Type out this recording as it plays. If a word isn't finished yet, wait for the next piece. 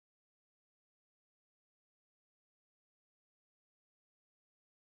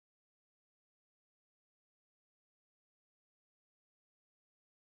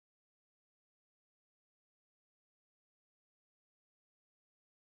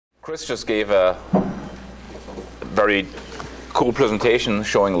Chris just gave a very cool presentation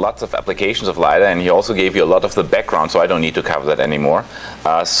showing lots of applications of LiDAR, and he also gave you a lot of the background, so I don't need to cover that anymore.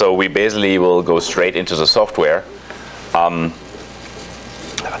 So we basically will go straight into the software.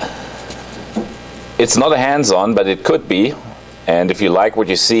 It's not a hands-on, but it could be. And if you like what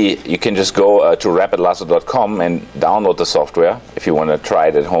you see, you can just go to rapidlasso.com and download the software if you want to try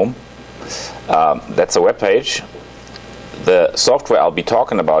it at home. That's a web page. The software I'll be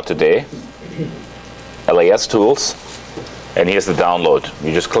talking about today, LAStools, and here's the download.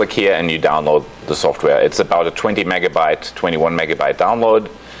 You just click here and you download the software. It's about a 20 megabyte, 21 megabyte download,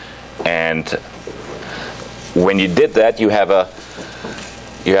 and when you did that, you have a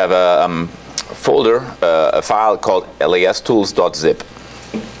folder, a file called lastools.zip,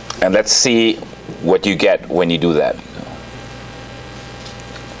 and let's see what you get when you do that.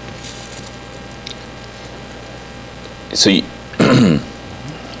 So you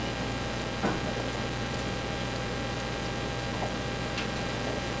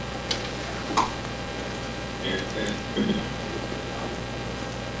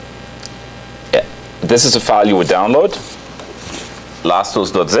this is a file you would download,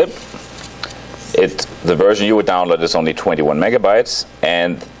 lastools.zip. The version you would download is only 21 megabytes,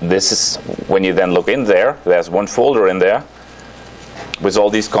 and this is when you then look in there. There's one folder in there with all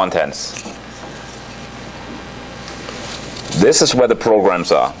these contents. This is where the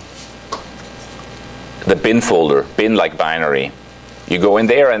programs are. The bin folder, bin like binary. You go in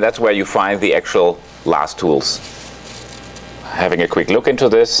there, and that's where you find the actual LAStools. Having a quick look into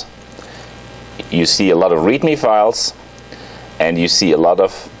this, you see a lot of README files, and you see a lot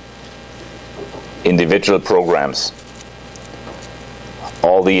of individual programs.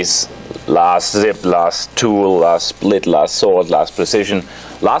 All these LASzip, LAStool, LASsplit, LASsort, LASprecision.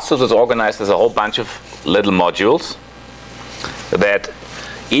 LAStools is organized as a whole bunch of little modules that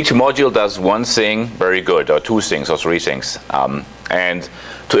each module does one thing very good, or two things, or three things. And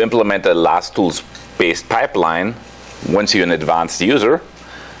to implement a LAStools-based pipeline, once you're an advanced user,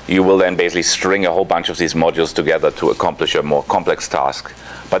 you will then basically string a whole bunch of these modules together to accomplish a more complex task.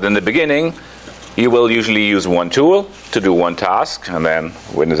 But in the beginning, you will usually use one tool to do one task, and then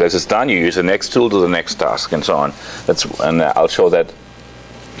when this is done, you use the next tool to the next task, and so on. And I'll show that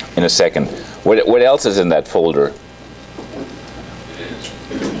in a second. What else is in that folder?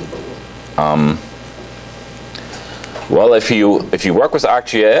 Well, if you work with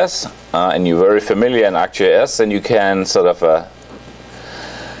ArcGIS and you're very familiar in ArcGIS, then you can sort of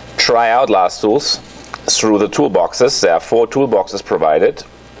try out LAStools through the toolboxes. There are 4 toolboxes provided,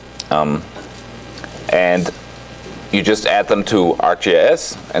 and you just add them to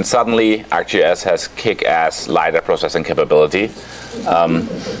ArcGIS, and suddenly ArcGIS has kick-ass LiDAR processing capability.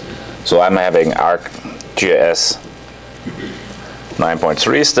 So I'm having ArcGIS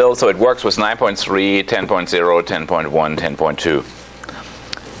 9.3 still, so it works with 9.3, 10.0, 10.1, 10.2.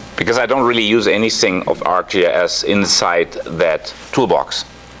 Because I don't really use anything of ArcGIS inside that toolbox.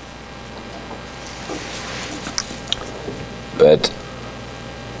 But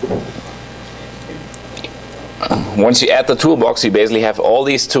once you add the toolbox, you basically have all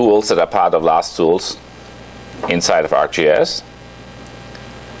these tools that are part of LAStools inside of ArcGIS.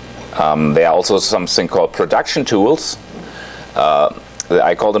 There are also something called production tools.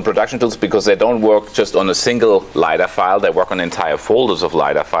 I call them production tools because they don't work just on a single LiDAR file. They work on entire folders of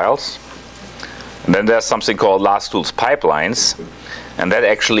LiDAR files. And then there's something called LAStools Pipelines, and that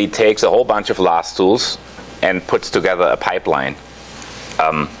actually takes a whole bunch of LAStools and puts together a pipeline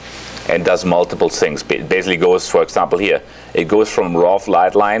and does multiple things. It basically goes, for example, here. It goes from raw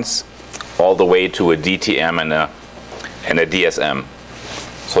flight lines all the way to a DTM and a DSM.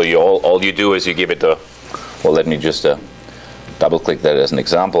 So all you do is you give it a, well, let me just double-click that as an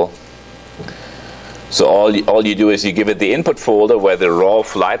example. So all you do is you give it the input folder where the raw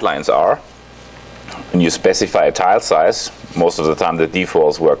flight lines are, and you specify a tile size. Most of the time the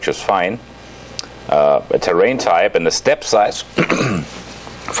defaults work just fine. A terrain type and a step size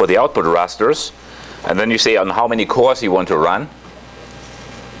for the output rasters, and then you say on how many cores you want to run,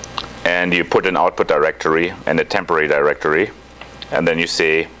 and you put an output directory and a temporary directory, and then you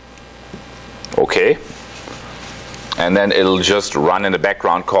say OK, and then it'll just run in the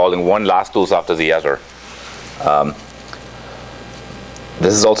background calling one LAStools after the other.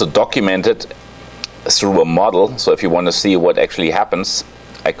 This is also documented through a model, so if you want to see what actually happens,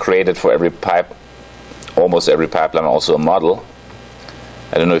 I created for every pipe, almost every pipeline, also a model.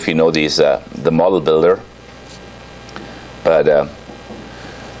 I don't know if you know these, the model builder, but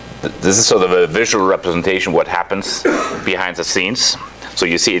this is sort of a visual representation of what happens behind the scenes. So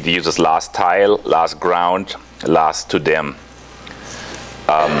you see it uses last tile, last ground, last to dim.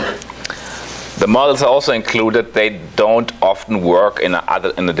 The models are also included. They don't often work in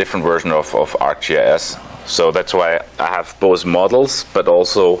a different version of ArcGIS. So that's why I have both models, but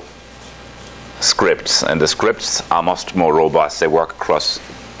also scripts. And the scripts are much more robust. They work across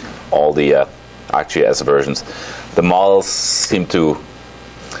all the ArcGIS versions. The models seem to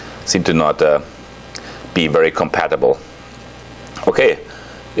not be very compatible. Okay,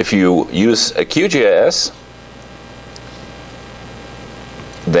 if you use a QGIS,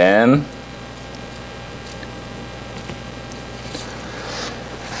 then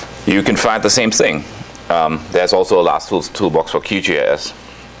you can find the same thing. There's also a LAStools toolbox for QGIS.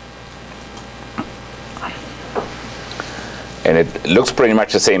 And it looks pretty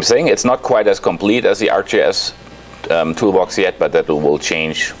much the same thing. It's not quite as complete as the ArcGIS toolbox yet, but that will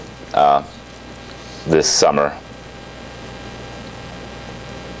change this summer.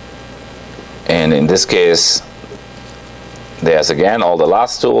 And in this case, there's again all the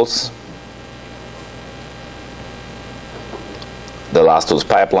LAStools, the LAStools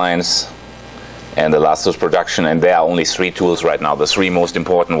Pipelines, and the LAStools Production. And there are only 3 tools right now, the 3 most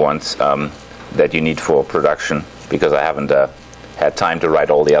important ones that you need for production, because I haven't had time to write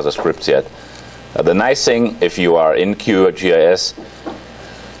all the other scripts yet. The nice thing, if you are in QGIS,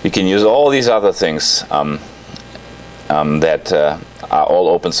 you can use all these other things that are all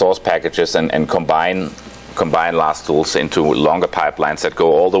open source packages and combine LAStools into longer pipelines that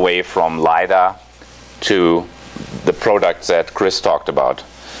go all the way from LiDAR to the products that Chris talked about.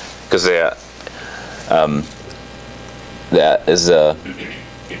 Because there is a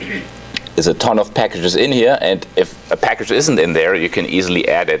ton of packages in here, and if a package isn't in there, you can easily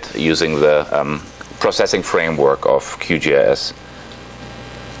add it using the processing framework of QGIS.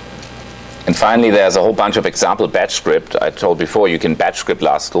 And finally, there's a whole bunch of example batch script. I told before you can batch script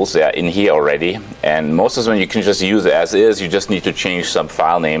LAStools. They are in here already, and most of them you can just use as is. You just need to change some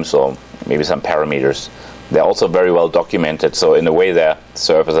file names or maybe some parameters. They're also very well documented, so in a way they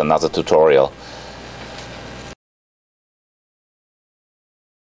serve as another tutorial.